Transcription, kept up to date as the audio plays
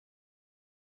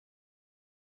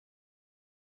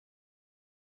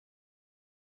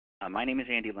My name is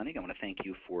Andy Lennig. I want to thank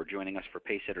you for joining us for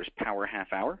Pacesetters Power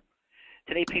Half Hour.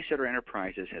 Today, Pacesetter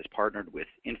Enterprises has partnered with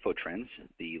InfoTrends,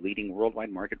 the leading worldwide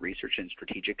market research and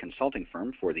strategic consulting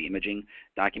firm for the imaging,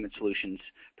 document solutions,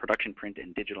 production print,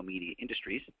 and digital media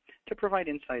industries, to provide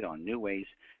insight on new ways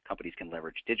companies can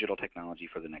leverage digital technology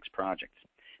for the next projects.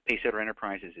 Pacesetter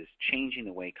Enterprises is changing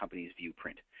the way companies view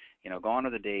print. Gone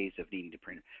are the days of needing to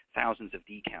print thousands of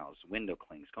decals, window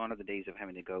clings. Gone are the days of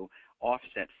having to go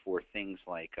offset for things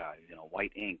like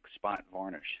white ink, spot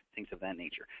varnish, things of that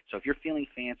nature. So if you're feeling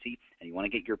fancy and you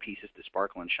want to get your pieces to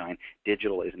sparkle and shine,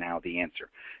 digital is now the answer.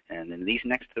 And in these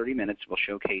next 30 minutes, we'll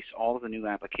showcase all of the new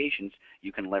applications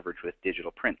you can leverage with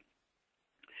digital print.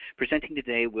 Presenting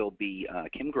today will be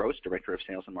Kim Gross, Director of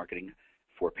Sales and Marketing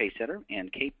for Pacesetter,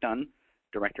 and Kate Dunn,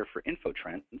 Director for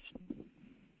InfoTrends.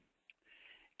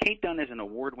 Kate Dunn is an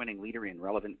award-winning leader in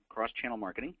relevant cross-channel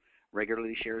marketing,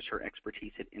 regularly shares her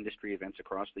expertise at industry events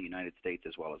across the United States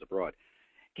as well as abroad.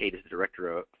 Kate is the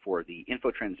Director for the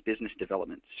InfoTrends Business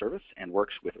Development Service and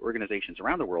works with organizations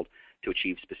around the world to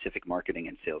achieve specific marketing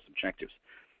and sales objectives.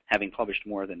 Having published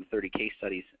more than 30 case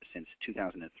studies since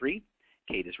 2003,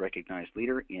 Kate is a recognized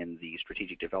leader in the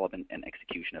strategic development and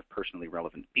execution of personally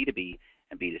relevant B2B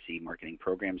and B2C marketing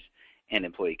programs and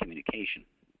employee communication.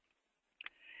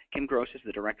 Kim Gross is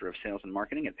the Director of Sales and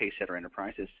Marketing at Pacesetter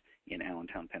Enterprises in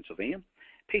Allentown, Pennsylvania.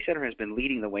 Pacesetter has been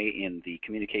leading the way in the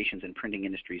communications and printing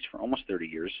industries for almost 30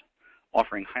 years,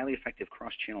 offering highly effective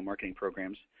cross-channel marketing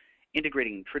programs,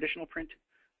 integrating traditional print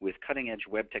with cutting-edge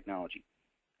web technology.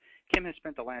 Kim has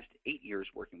spent the last 8 years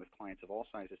working with clients of all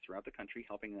sizes throughout the country,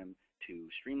 helping them to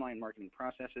streamline marketing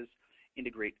processes,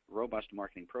 integrate robust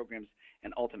marketing programs,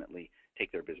 and ultimately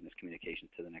take their business communications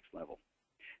to the next level.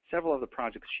 Several of the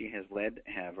projects she has led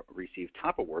have received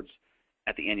top awards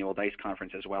at the annual DICE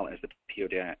conference as well as the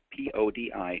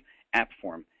PODI app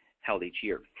forum held each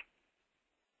year.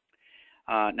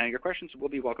 Now your questions will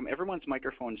be welcome. Everyone's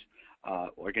microphones are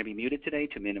going to be muted today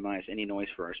to minimize any noise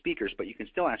for our speakers, but you can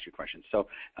still ask your questions. So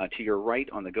to your right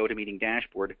on the GoToMeeting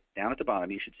dashboard, down at the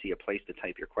bottom, you should see a place to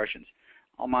type your questions.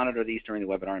 I'll monitor these during the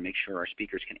webinar and make sure our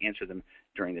speakers can answer them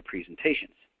during the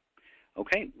presentations.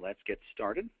 Okay, let's get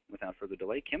started. Without further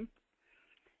delay, Kim.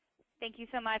 Thank you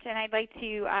so much, and I'd like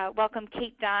to welcome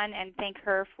Kate Dunn and thank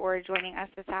her for joining us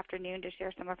this afternoon to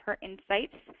share some of her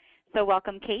insights. So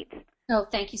welcome, Kate. Oh,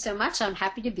 thank you so much. I'm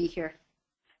happy to be here.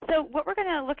 So what we're going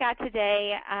to look at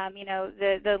today,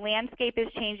 the landscape is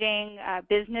changing,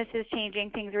 business is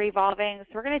changing, things are evolving.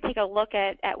 So we're going to take a look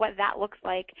at what that looks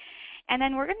like. And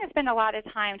then we're going to spend a lot of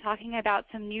time talking about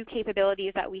some new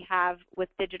capabilities that we have with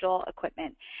digital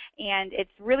equipment. And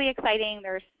it's really exciting.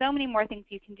 There's so many more things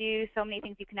you can do, so many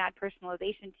things you can add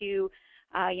personalization to.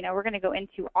 We're going to go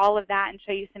into all of that and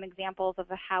show you some examples of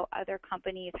how other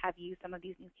companies have used some of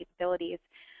these new capabilities.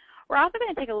 We're also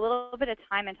going to take a little bit of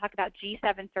time and talk about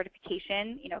G7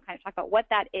 certification, kind of talk about what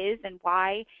that is and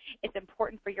why it's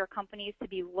important for your companies to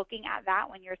be looking at that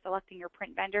when you're selecting your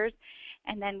print vendors.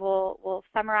 And then we'll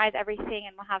summarize everything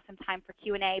and we'll have some time for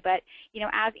Q&A. But,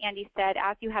 as Andy said,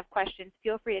 as you have questions,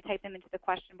 feel free to type them into the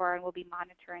question bar and we'll be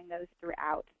monitoring those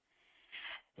throughout.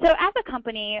 So as a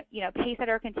company,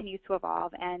 Pacesetter continues to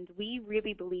evolve, and we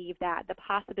really believe that the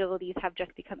possibilities have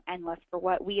just become endless for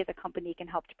what we as a company can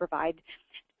help to provide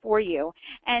for you.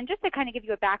 And just to kind of give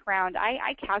you a background,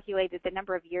 I calculated the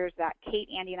number of years that Kate,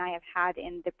 Andy, and I have had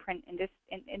in the print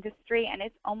industry, and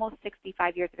it's almost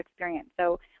 65 years of experience.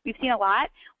 So we've seen a lot.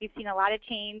 We've seen a lot of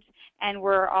change, and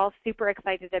we're all super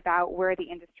excited about where the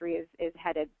industry is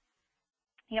headed.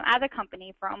 As a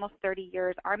company, for almost 30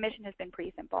 years, our mission has been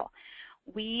pretty simple.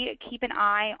 We keep an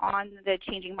eye on the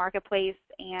changing marketplace,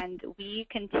 and we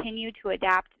continue to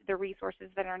adapt the resources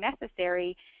that are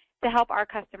necessary to help our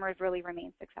customers really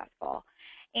remain successful.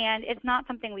 And it's not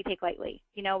something we take lightly.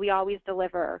 We always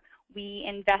deliver. We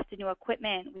invest in new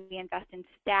equipment. We invest in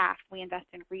staff. We invest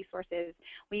in resources.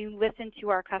 We listen to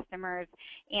our customers,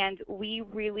 and we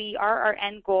really, our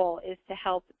end goal is to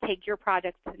help take your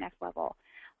projects to the next level.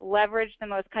 Leverage the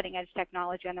most cutting-edge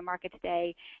technology on the market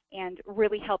today and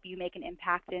really help you make an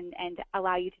impact and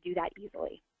allow you to do that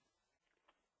easily.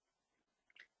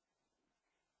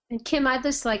 And Kim, I'd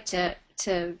just like to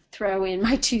throw in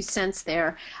my 2 cents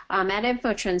there. At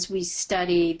InfoTrends, we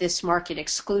study this market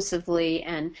exclusively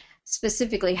and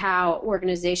specifically how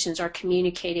organizations are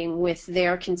communicating with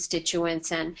their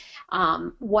constituents and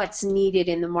what's needed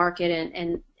in the market.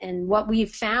 And what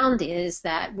we've found is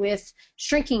that with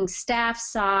shrinking staff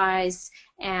size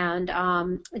and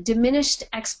diminished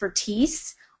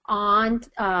expertise on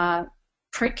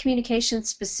print communication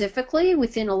specifically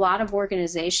within a lot of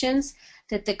organizations,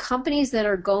 that the companies that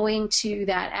are going to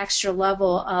that extra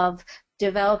level of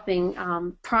developing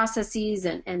processes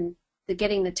and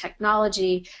getting the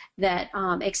technology that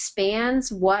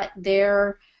expands what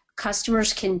their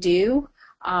customers can do,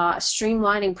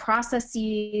 streamlining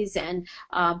processes and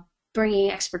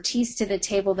bringing expertise to the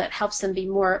table that helps them be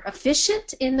more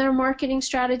efficient in their marketing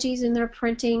strategies, in their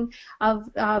printing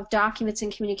of documents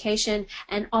and communication,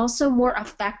 and also more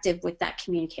effective with that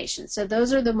communication. So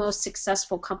those are the most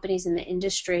successful companies in the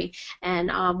industry,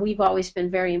 and we've always been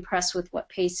very impressed with what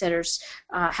Pacesetters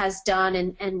has done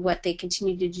and what they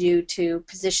continue to do to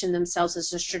position themselves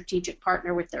as a strategic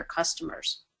partner with their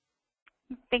customers.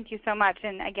 Thank you so much.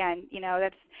 And again,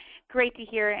 that's great to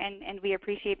hear, and we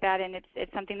appreciate that, and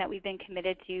it's something that we've been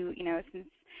committed to,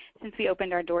 since we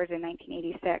opened our doors in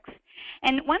 1986.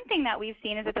 And one thing that we've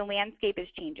seen is that the landscape is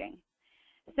changing.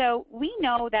 So we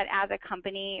know that as a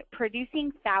company,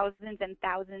 producing thousands and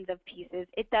thousands of pieces,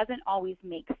 it doesn't always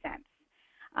make sense.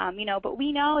 But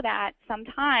we know that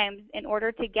sometimes in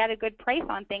order to get a good price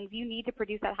on things, you need to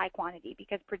produce at high quantity,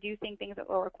 because producing things at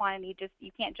lower quantity,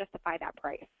 you can't justify that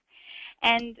price.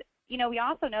 And we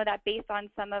also know that based on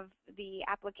some of the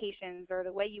applications or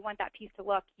the way you want that piece to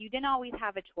look, you didn't always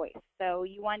have a choice. So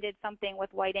you wanted something with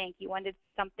white ink, you wanted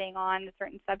something on a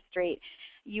certain substrate,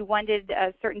 you wanted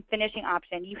a certain finishing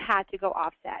option, you had to go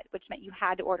offset, which meant you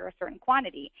had to order a certain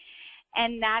quantity.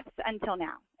 And that's until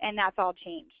now, and that's all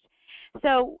changed.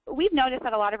 So we've noticed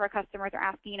that a lot of our customers are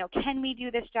asking, can we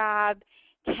do this job?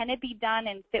 Can it be done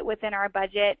and fit within our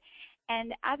budget?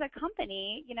 And as a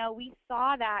company, we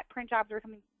saw that print jobs were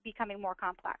becoming more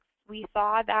complex. We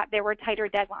saw that there were tighter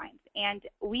deadlines, and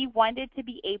we wanted to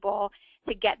be able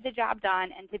to get the job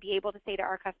done and to be able to say to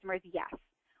our customers, yes,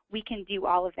 we can do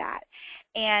all of that.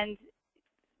 And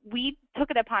we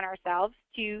took it upon ourselves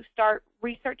to start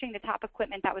researching the top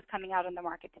equipment that was coming out on the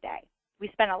market today. We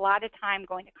spent a lot of time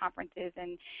going to conferences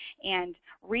and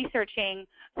researching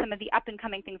some of the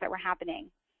up-and-coming things that were happening.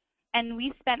 And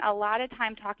we spent a lot of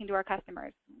time talking to our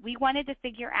customers. We wanted to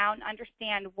figure out and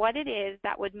understand what it is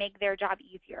that would make their job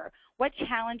easier. What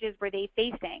challenges were they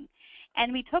facing?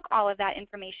 And we took all of that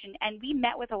information and we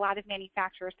met with a lot of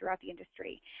manufacturers throughout the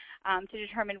industry to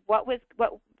determine what was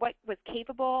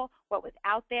capable, what was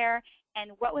out there,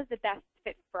 and what was the best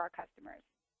fit for our customers.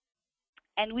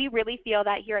 And we really feel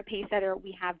that here at Pacesetter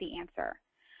we have the answer.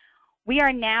 We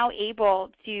are now able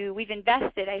to, we've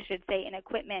invested, I should say, in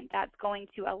equipment that's going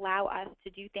to allow us to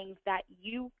do things that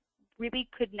you really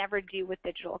could never do with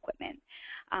digital equipment.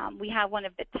 We have one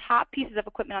of the top pieces of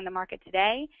equipment on the market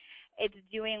today. It's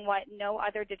doing what no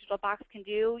other digital box can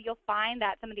do. You'll find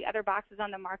that some of the other boxes on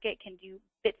the market can do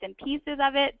bits and pieces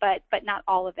of it, but not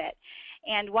all of it.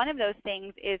 And one of those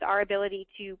things is our ability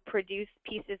to produce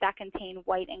pieces that contain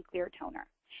white and clear toner.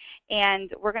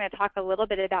 And we're going to talk a little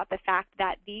bit about the fact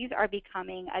that these are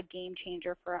becoming a game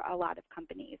changer for a lot of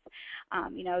companies.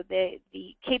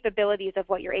 The capabilities of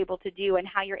what you're able to do and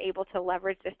how you're able to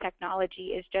leverage this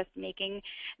technology is just making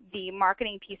the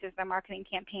marketing pieces, the marketing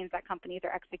campaigns that companies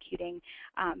are executing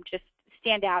just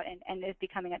stand out and is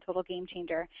becoming a total game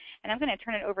changer. And I'm going to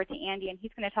turn it over to Andy, and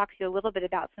he's going to talk to you a little bit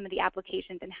about some of the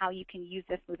applications and how you can use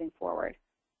this moving forward.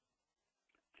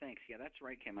 Thanks. Yeah, that's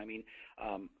right, Kim. I mean,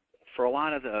 for a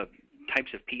lot of the types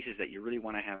of pieces that you really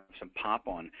want to have some pop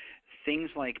on, things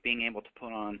like being able to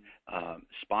put on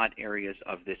spot areas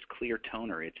of this clear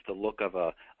toner. It's the look of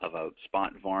a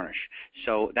spot varnish.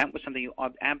 So that was something you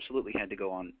absolutely had to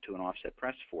go on to an offset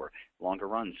press for. Longer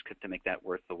runs to make that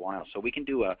worth the while. So we can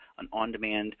do an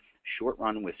on-demand short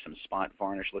run with some spot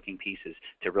varnish looking pieces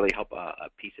to really help a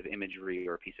piece of imagery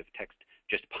or a piece of text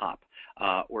just pop.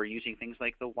 Or using things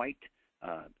like the white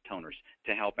toners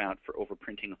to help out for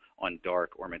overprinting on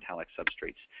dark or metallic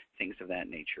substrates, things of that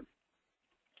nature.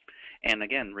 And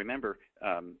again, remember,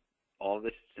 all of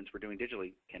this, since we're doing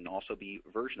digitally, can also be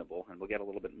versionable, and we'll get a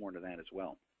little bit more into that as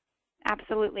well.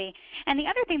 Absolutely. And the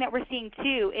other thing that we're seeing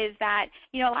too is that,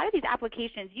 a lot of these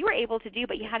applications you were able to do,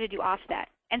 but you had to do offset.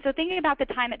 And so thinking about the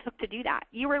time it took to do that,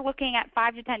 you were looking at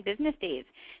 5 to 10 business days,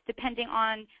 depending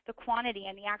on the quantity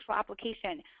and the actual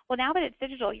application. Well, now that it's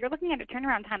digital, you're looking at a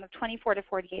turnaround time of 24 to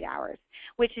 48 hours,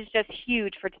 which is just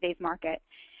huge for today's market.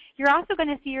 You're also going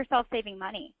to see yourself saving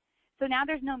money. So now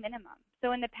there's no minimum.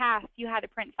 So in the past, you had to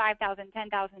print 5,000,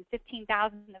 10,000,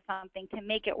 15,000 of something to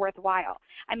make it worthwhile.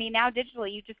 I mean, now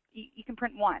digitally, you can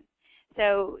print one.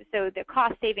 So the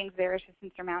cost savings there is just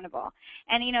insurmountable.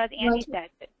 And as Andy said,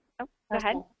 oh, go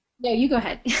ahead. No, you go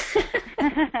ahead.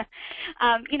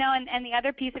 You know, and the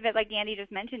other piece of it, like Andy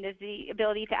just mentioned, is the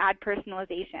ability to add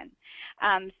personalization.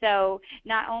 So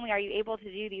not only are you able to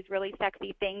do these really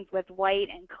sexy things with white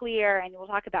and clear, and we'll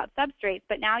talk about substrates,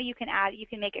 but now you can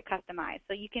make it customized.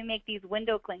 So you can make these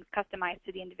window clings customized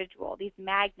to the individual, these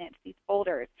magnets, these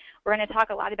folders. We're going to talk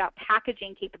a lot about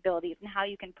packaging capabilities and how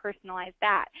you can personalize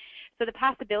that. So the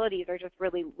possibilities are just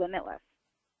really limitless.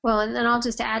 Well, and then I'll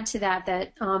just add to that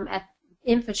at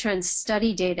Infotrend's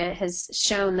study data has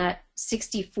shown that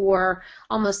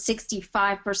almost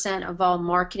 65% of all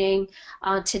marketing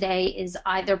today is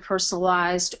either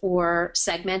personalized or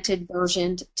segmented,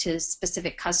 versioned to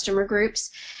specific customer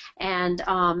groups. And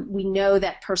we know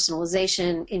that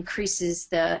personalization increases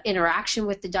the interaction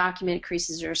with the document,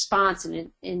 increases the response, and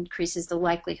it increases the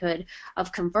likelihood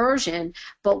of conversion.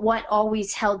 But what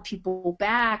always held people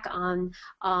back on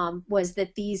was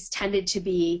that these tended to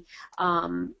be,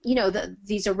 you know,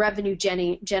 these are revenue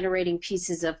generating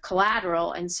pieces of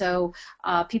collateral, and so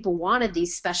people wanted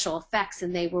these special effects,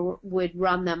 and they would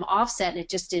run them offset, and it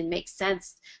just didn't make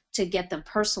sense to get them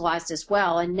personalized as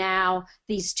well. And now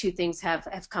these two things have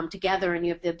come together, and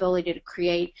you have the ability to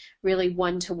create really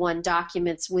one-to-one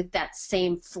documents with that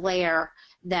same flair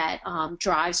that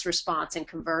drives response and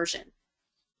conversion.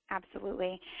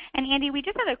 Absolutely. And Andy, we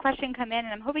just had a question come in, and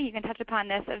I'm hoping you can touch upon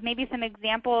this, of maybe some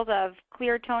examples of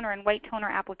clear toner and white toner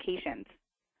applications.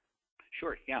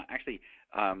 Sure, yeah. Actually,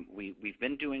 we've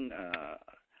been doing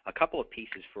a couple of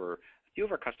pieces for a few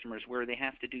of our customers where they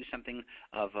have to do something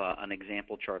of an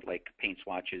example chart like paint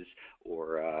swatches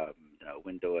or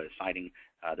window siding.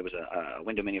 There was a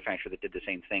window manufacturer that did the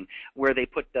same thing where they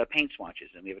put paint swatches,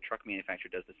 and we have a truck manufacturer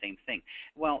that does the same thing.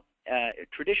 Well,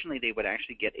 traditionally they would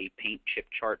actually get a paint chip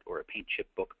chart or a paint chip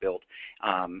book built,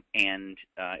 and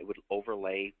it would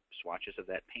overlay swatches of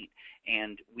that paint.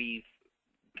 And we've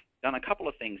done a couple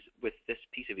of things with this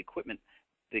piece of equipment.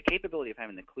 The capability of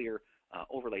having the clear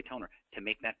overlay toner to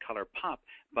make that color pop,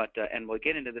 but and we'll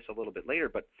get into this a little bit later,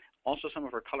 but also some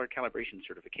of our color calibration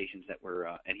certifications that we're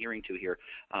adhering to here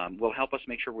will help us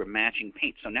make sure we're matching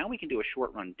paint. So now we can do a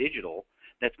short run digital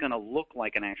that's going to look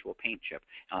like an actual paint chip,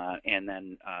 and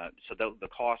then so the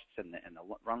costs and the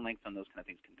run length on those kind of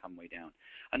things can come way down.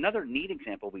 Another neat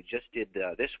example we just did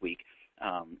this week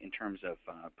in terms of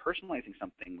personalizing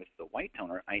something with the white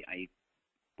toner,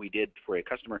 we did for a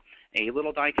customer a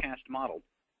little die-cast model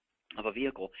of a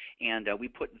vehicle, and we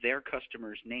put their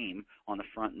customer's name on the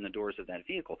front and the doors of that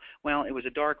vehicle. Well, it was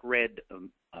a dark red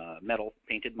metal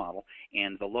painted model,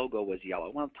 and the logo was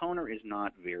yellow. Well, toner is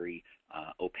not very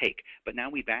opaque, but now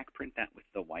we backprint that with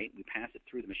the white, we pass it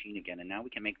through the machine again, and now we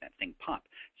can make that thing pop.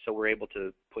 So we're able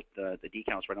to put the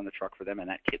decals right on the truck for them, and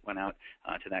that kit went out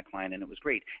to that client, and it was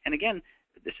great. And again,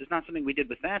 this is not something we did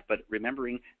with that, but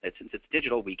remembering that since it's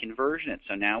digital, we can version it.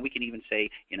 So now we can even say,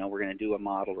 you know, we're going to do a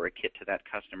model or a kit to that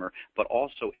customer, but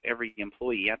also every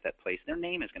employee at that place, their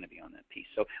name is going to be on that piece.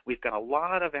 So we've got a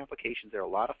lot of applications there, a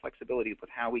lot of flexibility with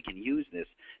how we can use this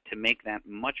to make that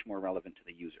much more relevant to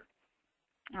the user.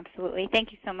 Absolutely.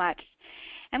 Thank you so much.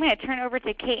 I'm going to turn over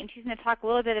to Kate, and she's going to talk a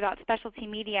little bit about specialty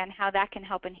media and how that can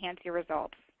help enhance your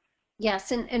results.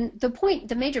 Yes, and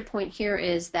the major point here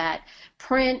is that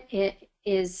print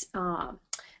is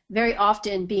very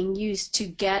often being used to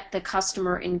get the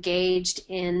customer engaged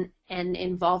in and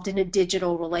involved in a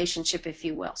digital relationship, if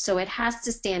you will. So it has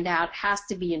to stand out, it has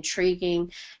to be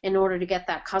intriguing in order to get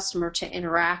that customer to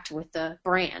interact with the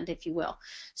brand, if you will.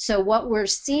 So what we're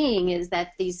seeing is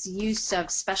that these use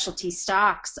of specialty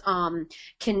stocks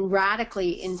can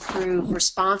radically improve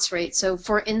response rate. So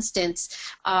for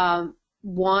instance,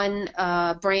 one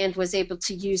brand was able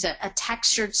to use a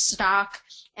textured stock,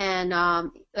 and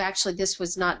actually this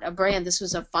was not a brand, this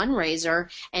was a fundraiser,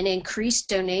 and increased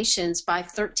donations by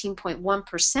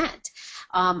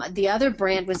 13.1%. The other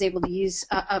brand was able to use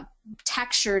a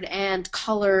textured and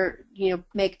color, you know,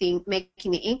 making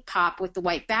the ink pop with the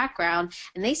white background,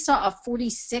 and they saw a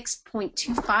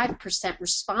 46.25%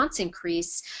 response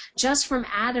increase just from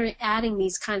adding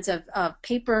these kinds of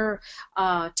paper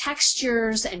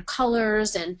textures and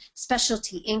colors and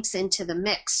specialty inks into the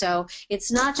mix. So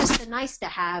it's not just a nice to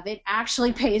have, it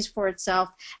actually pays for itself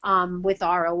with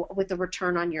the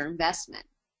return on your investment.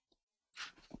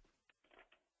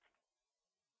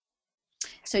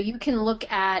 So you can look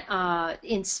at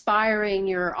inspiring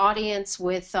your audience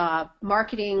with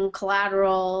marketing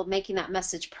collateral, making that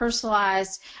message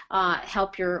personalized,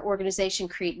 help your organization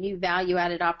create new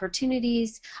value-added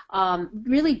opportunities,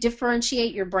 really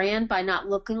differentiate your brand by not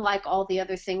looking like all the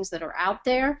other things that are out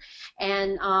there,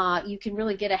 and you can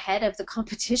really get ahead of the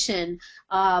competition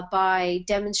by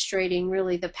demonstrating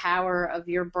really the power of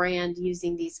your brand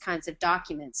using these kinds of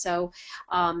documents. So,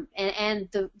 and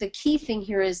the key thing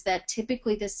here is that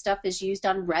typically this stuff is used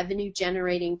on revenue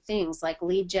generating things like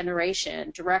lead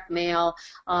generation, direct mail,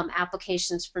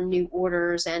 applications for new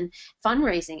orders, and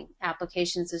fundraising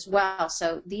applications as well.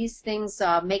 So these things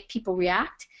make people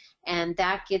react, and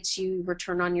that gets you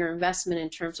return on your investment in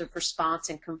terms of response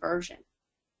and conversion.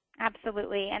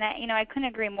 Absolutely, and I couldn't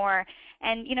agree more.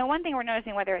 And one thing we're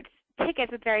noticing, whether it's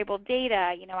tickets with variable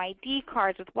data, ID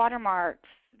cards with watermarks,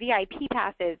 VIP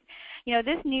passes,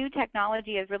 this new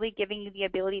technology is really giving you the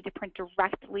ability to print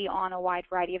directly on a wide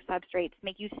variety of substrates,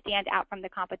 make you stand out from the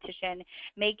competition,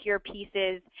 make your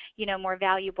pieces, more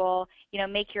valuable,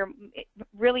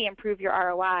 really improve your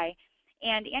ROI.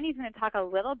 And Andy's going to talk a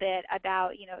little bit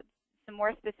about, some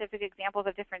more specific examples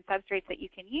of different substrates that you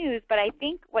can use, but I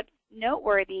think what's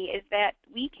noteworthy is that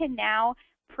we can now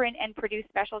print and produce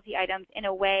specialty items in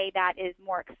a way that is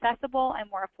more accessible and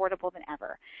more affordable than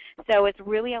ever. So it's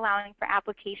really allowing for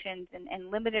applications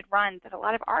and limited runs that a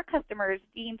lot of our customers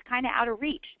deemed kind of out of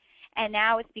reach, and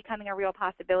now it's becoming a real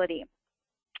possibility.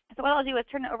 So what I'll do is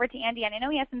turn it over to Andy, and I know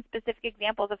he has some specific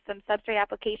examples of some substrate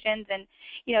applications, and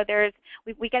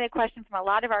we get a question from a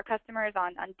lot of our customers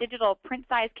on digital print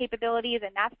size capabilities,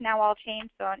 and that's now all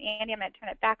changed. So Andy, I'm going to turn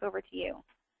it back over to you.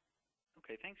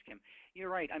 Okay, thanks, Kim. You're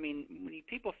right. I mean, when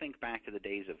people think back to the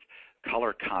days of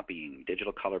color copying,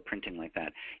 digital color printing like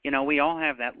that, we all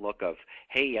have that look of,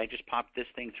 hey, I just popped this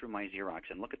thing through my Xerox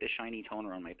and look at the shiny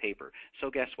toner on my paper.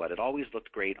 So guess what? It always looked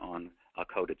great on a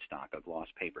coated stock, a gloss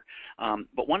paper.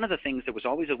 But one of the things that was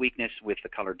always a weakness with the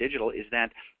color digital is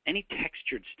that any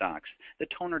textured stocks, the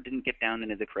toner didn't get down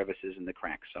into the crevices and the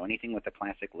cracks. So anything with a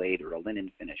classic laid or a linen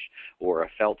finish or a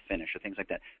felt finish or things like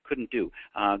that couldn't do.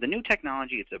 The new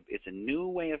technology, it's a new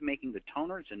way of making the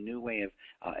toner. It's a new way of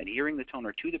adhering the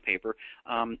toner to the paper,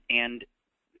 and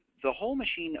the whole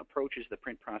machine approaches the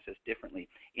print process differently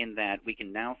in that we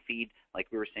can now feed, like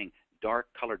we were saying, dark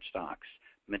colored stocks,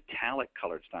 metallic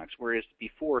colored stocks, whereas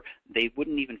before they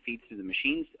wouldn't even feed through the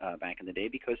machines back in the day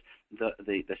because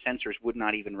the sensors would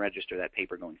not even register that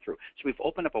paper going through. So we've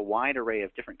opened up a wide array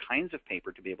of different kinds of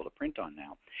paper to be able to print on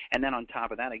now. And then on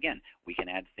top of that, again, we can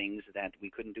add things that we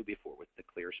couldn't do before with the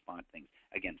clear spot things.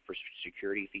 Again, for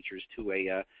security features to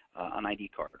an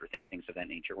ID card or things of that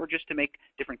nature, or just to make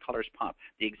different colors pop.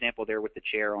 The example there with the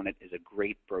chair on it is a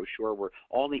great brochure where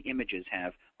all the images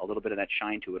have a little bit of that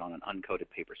shine to it on an uncoated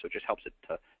paper, so it just helps it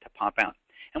to pop out.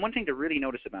 And one thing to really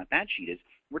notice about that sheet is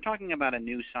we're talking about a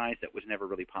new size that was never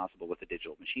really possible with a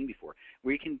digital machine before.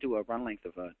 We can do a run length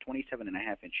of a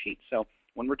 27.5-inch sheet. So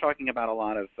when we're talking about a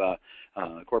lot of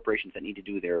corporations that need to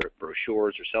do their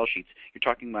brochures or sell sheets, you're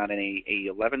talking about a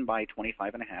 11 by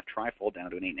 25.5 trifold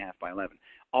down to an 8.5 by 11.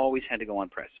 Always had to go on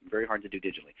press. Very hard to do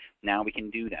digitally. Now we can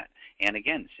do that. And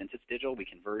again, since it's digital, we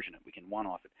can version it. We can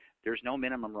one-off it. There's no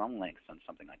minimum run lengths on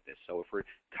something like this. So if we're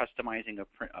customizing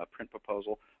a print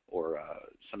proposal or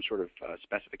some sort of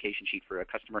specification sheet for a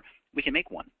customer, we can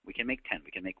make one. We can make 10.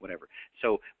 We can make whatever.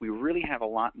 So we really have a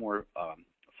lot more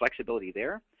flexibility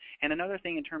there. And another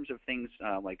thing in terms of things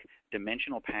like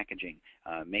dimensional packaging,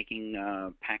 making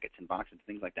packets and boxes and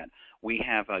things like that, we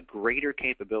have a greater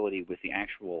capability with the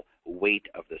actual weight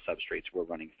of the substrates we're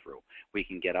running through. We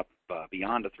can get up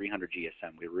beyond a 300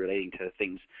 GSM. We're relating to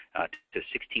things to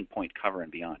 16-point cover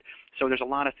and beyond. So there's a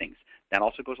lot of things. That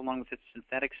also goes along with the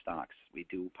synthetic stocks. We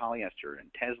do polyester and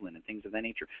Teslin and things of that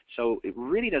nature. So it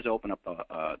really does open up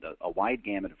a wide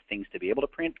gamut of things to be able to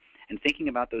print and thinking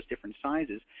about those different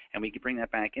sizes, and we can bring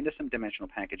that back into some dimensional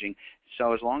packaging.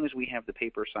 So as long as we have the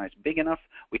paper size big enough,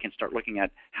 we can start looking at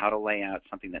how to lay out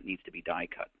something that needs to be die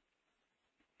cut.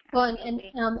 Well, and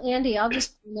Andy, I'll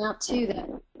just point out too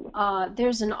that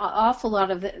there's an awful lot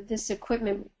of this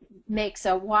equipment makes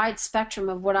a wide spectrum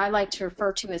of what I like to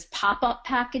refer to as pop-up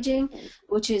packaging,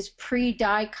 which is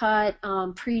pre-die cut,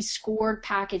 pre-scored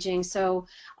packaging. So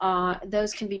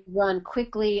those can be run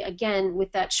quickly, again, with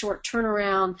that short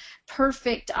turnaround,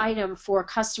 perfect item for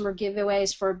customer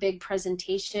giveaways for a big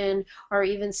presentation or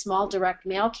even small direct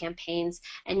mail campaigns,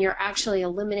 and you're actually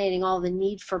eliminating all the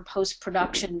need for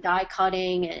post-production die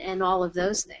cutting and all of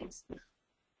those things.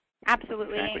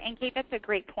 Absolutely. Exactly. And Kate, that's a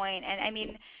great point. And I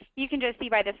mean, you can just see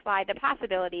by the slide the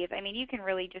possibilities. I mean, you can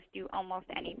really just do almost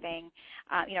anything.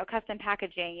 Custom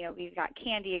packaging, we've got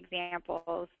candy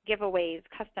examples, giveaways,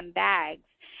 custom bags.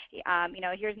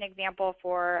 Here's an example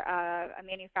for a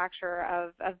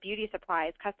manufacturer of beauty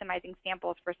supplies, customizing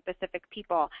samples for specific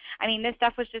people. I mean, this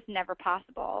stuff was just never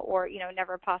possible, or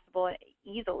never possible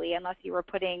easily unless you were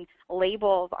putting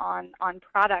labels on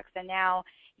products. And now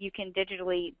you can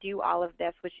digitally do all of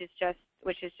this, which is just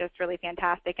really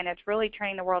fantastic, and it's really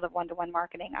turning the world of one-to-one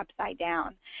marketing upside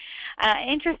down.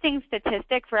 Interesting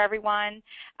statistic for everyone.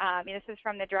 This is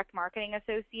from the Direct Marketing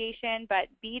Association, but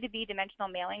B2B dimensional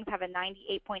mailings have a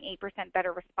 98.8%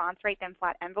 better response rate than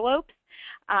flat envelopes.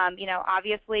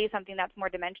 Obviously something that's more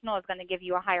dimensional is going to give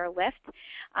you a higher lift.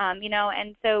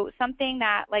 And so something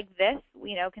that like this,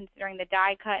 considering the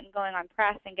die cut and going on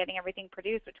press and getting everything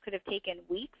produced, which could have taken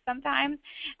weeks sometimes,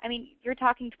 I mean, you're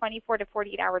talking 24 to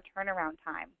 48 hour turnaround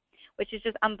time, which is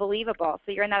just unbelievable.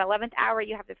 So you're in that 11th hour,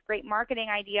 you have this great marketing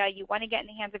idea, you want to get in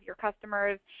the hands of your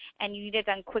customers, and you need it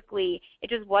done quickly. It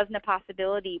just wasn't a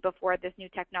possibility before this new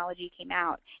technology came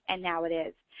out, and now it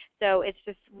is. So it's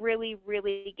just really,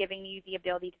 really giving you the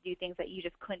ability to do things that you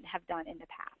just couldn't have done in the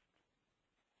past.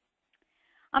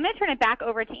 I'm going to turn it back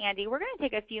over to Andy. We're going to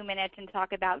take a few minutes and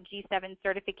talk about G7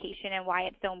 certification and why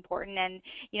it's so important. And,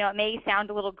 it may sound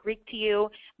a little Greek to you,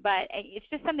 but it's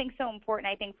just something so important,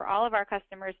 I think, for all of our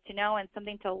customers to know, and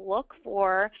something to look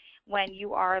for when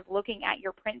you are looking at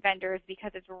your print vendors,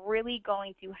 because it's really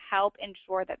going to help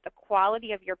ensure that the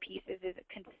quality of your pieces is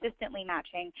consistently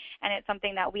matching, and it's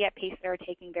something that we at Pacesetters are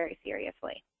taking very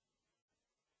seriously.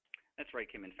 That's right,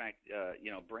 Kim. In fact,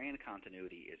 brand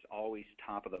continuity is always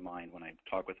top of the mind when I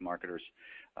talk with marketers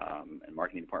and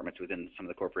marketing departments within some of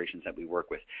the corporations that we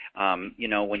work with.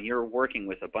 When you're working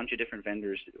with a bunch of different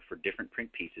vendors for different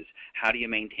print pieces, how do you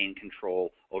maintain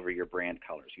control over your brand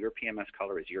colors? Your PMS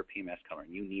color is your PMS color,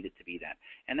 and you need it to be that.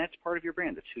 And that's part of your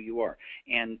brand. That's who you are.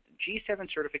 And G7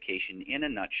 certification, in a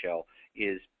nutshell,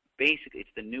 is basically, it's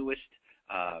the newest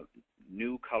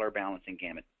new color balancing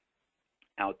gamut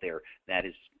out there that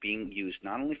is being used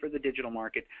not only for the digital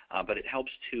market, but it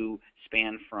helps to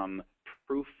span from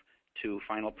proof to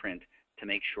final print to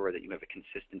make sure that you have a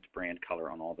consistent brand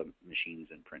color on all the machines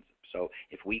and prints. So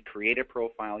if we create a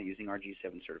profile using our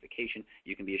G7 certification,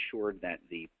 you can be assured that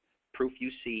the proof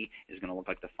you see is going to look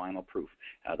like the final proof,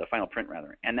 the final print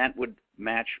rather, and that would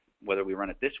match whether we run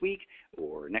it this week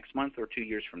or next month or 2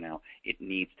 years from now. It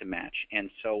needs to match. And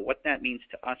so what that means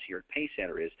to us here at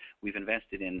Pacesetter is we've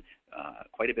invested in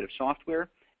quite a bit of software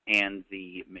and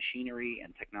the machinery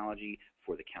and technology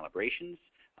for the calibrations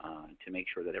to make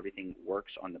sure that everything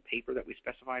works on the paper that we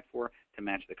specified for to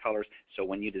match the colors. So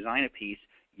when you design a piece,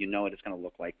 you know it's going to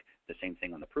look like the same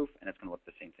thing on the proof, and it's going to look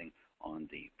the same thing on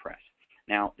the press.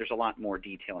 Now, there's a lot more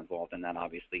detail involved in that,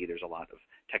 obviously. There's a lot of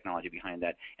technology behind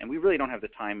that, and we really don't have the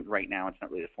time right now. It's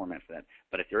not really the format for that.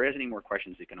 But if there is any more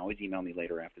questions, you can always email me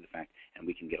later after the fact, and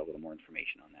we can get a little more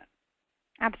information on that.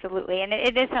 Absolutely, and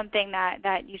it is something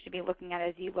that you should be looking at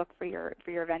as you look for your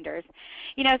vendors.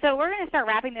 So we're going to start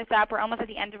wrapping this up. We're almost at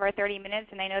the end of our 30 minutes,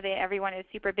 and I know that everyone is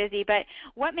super busy. But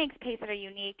what makes Pacesetter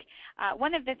unique?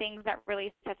 One of the things that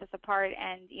really sets us apart,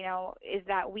 and is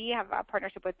that we have a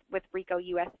partnership with Ricoh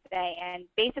USA, and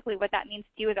basically what that means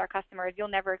to you as our customers, you'll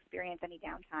never experience any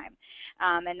downtime,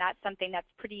 and that's something that's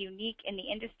pretty unique in the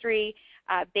industry.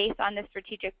 Based on this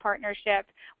strategic partnership,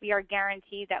 we are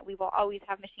guaranteed that we will always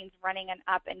have machines running and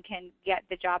up and can get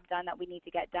the job done that we need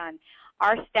to get done.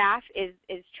 Our staff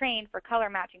is trained for color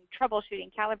matching,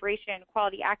 troubleshooting, calibration,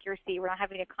 quality accuracy. We're not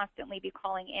having to constantly be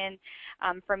calling in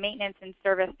for maintenance and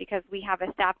service because we have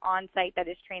a staff on site that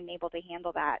is trained and able to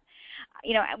handle that.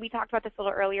 We talked about this a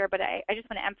little earlier, but I just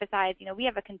want to emphasize, we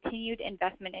have a continued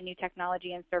investment in new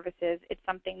technology and services. It's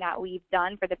something that we've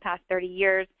done for the past 30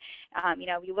 years.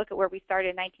 You look at where we started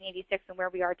in 1986 and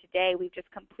where we are today, we've just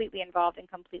completely evolved and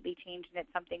completely changed, and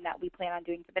it's something that we plan on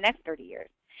doing for the next 30 years.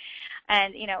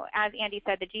 And, as Andy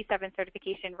said, the G7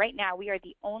 certification, right now we are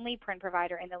the only print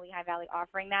provider in the Lehigh Valley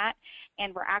offering that,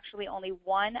 and we're actually only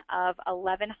one of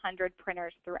 1,100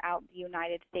 printers throughout the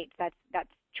United States that's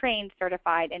trained,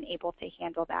 certified, and able to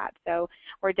handle that. So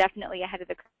we're definitely ahead of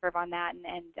the curve on that,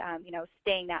 and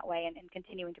staying that way and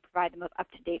continuing to provide the most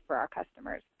up-to-date for our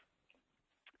customers.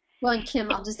 Well, and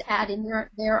Kim, I'll just add in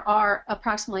there are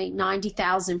approximately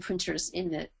 90,000 printers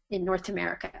in North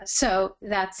America. So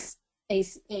that's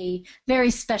a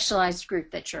very specialized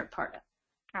group that you're a part of.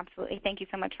 Absolutely. Thank you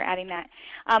so much for adding that.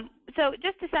 So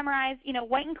just to summarize,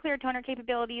 white and clear toner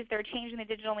capabilities, they're changing the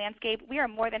digital landscape. We are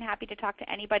more than happy to talk to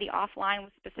anybody offline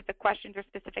with specific questions or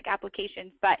specific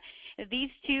applications, but these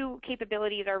two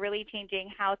capabilities are really changing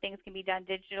how things can be done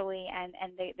digitally and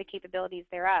the capabilities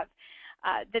thereof.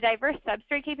 The diverse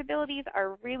substrate capabilities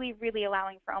are really, really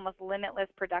allowing for almost limitless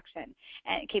production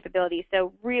and capabilities.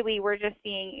 So really, we're just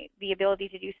seeing the ability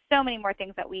to do so many more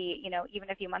things that we, even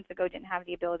a few months ago didn't have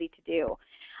the ability to do.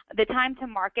 The time to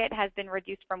market has been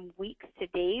reduced from weeks to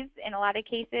days in a lot of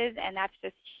cases, and that's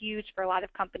just huge for a lot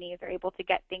of companies. They're able to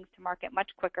get things to market much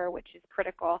quicker, which is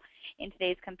critical in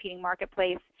today's competing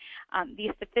marketplace.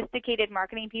 These sophisticated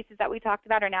marketing pieces that we talked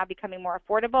about are now becoming more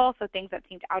affordable, so things that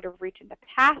seemed out of reach in the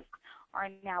past are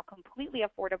now completely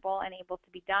affordable and able to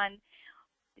be done.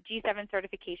 The G7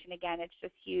 certification, again, it's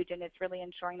just huge, and it's really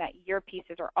ensuring that your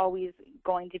pieces are always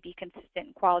going to be consistent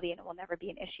in quality and it will never be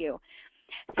an issue.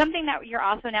 Something that you're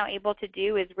also now able to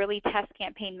do is really test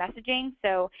campaign messaging.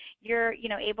 So you're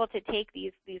able to take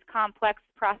these complex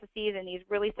processes and these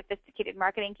really sophisticated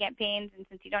marketing campaigns, and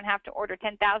since you don't have to order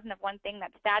 10,000 of one thing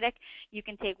that's static, you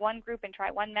can take one group and try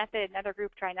one method, another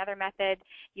group try another method.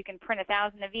 You can print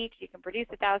 1,000 of each, you can produce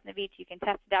 1,000 of each, you can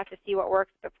test it out to see what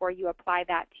works before you apply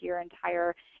that to your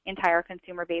entire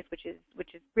consumer base, which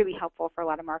is really helpful for a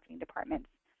lot of marketing departments.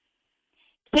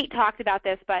 Kate talked about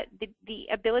this, but the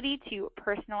ability to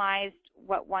personalize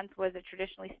what once was a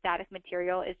traditionally static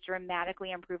material is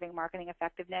dramatically improving marketing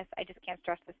effectiveness. I just can't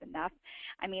stress this enough.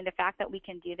 I mean, the fact that we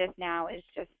can do this now is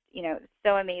just,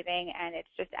 so amazing, and it's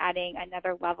just adding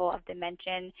another level of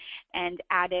dimension and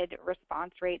added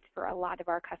response rates for a lot of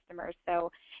our customers.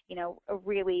 So,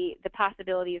 really the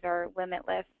possibilities are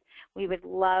limitless. We would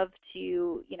love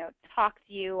to, talk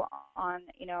to you on,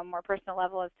 a more personal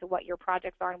level as to what your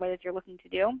projects are and what it is you're looking to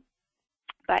do.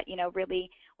 But, really,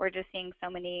 we're just seeing so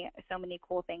many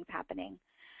cool things happening.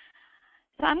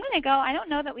 So I'm going to go. I don't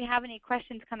know that we have any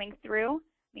questions coming through.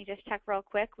 Let me just check real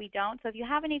quick. We don't. So if you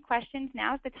have any questions,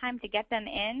 now's the time to get them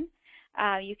in.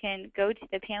 You can go to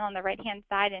the panel on the right-hand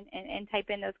side and type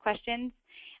in those questions.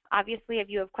 Obviously, if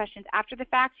you have questions after the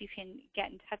fact, you can get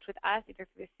in touch with us, either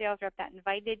through the sales rep that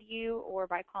invited you or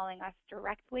by calling us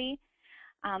directly.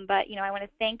 But I want to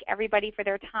thank everybody for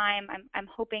their time. I'm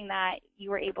hoping that you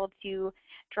were able to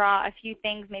draw a few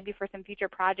things maybe for some future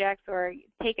projects, or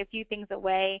take a few things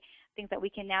away, things that we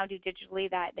can now do digitally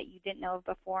that you didn't know of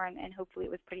before, and hopefully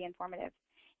it was pretty informative.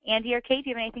 Andy or Kate, do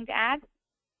you have anything to add?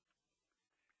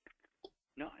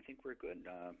 No, I think we're good.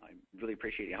 I really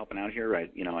appreciate you helping out here.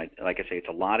 Like I say, it's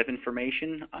a lot of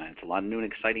information. It's a lot of new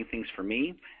and exciting things for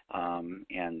me. I'm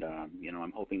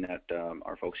hoping that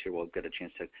our folks here will get a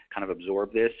chance to kind of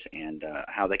absorb this and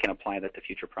how they can apply that to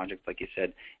future projects, like you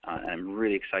said. I'm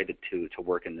really excited to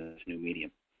work in this new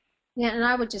medium. Yeah, and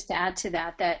I would just add to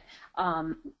that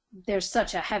there's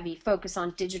such a heavy focus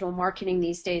on digital marketing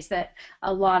these days that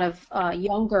a lot of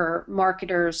younger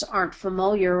marketers aren't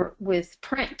familiar with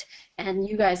print, and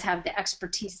you guys have the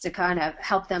expertise to kind of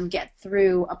help them get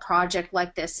through a project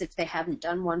like this if they haven't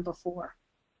done one before.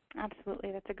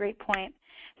 Absolutely. That's a great point.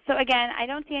 So again, I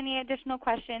don't see any additional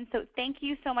questions, so thank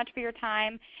you so much for your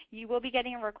time. You will be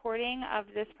getting a recording of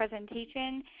this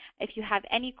presentation. If you have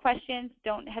any questions,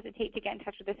 don't hesitate to get in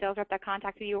touch with the sales rep that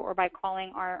contacted you, or by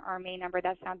calling our main number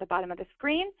that's down at the bottom of the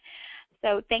screen.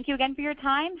 So thank you again for your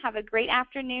time. Have a great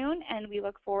afternoon, and we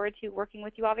look forward to working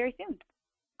with you all very soon.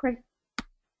 Great.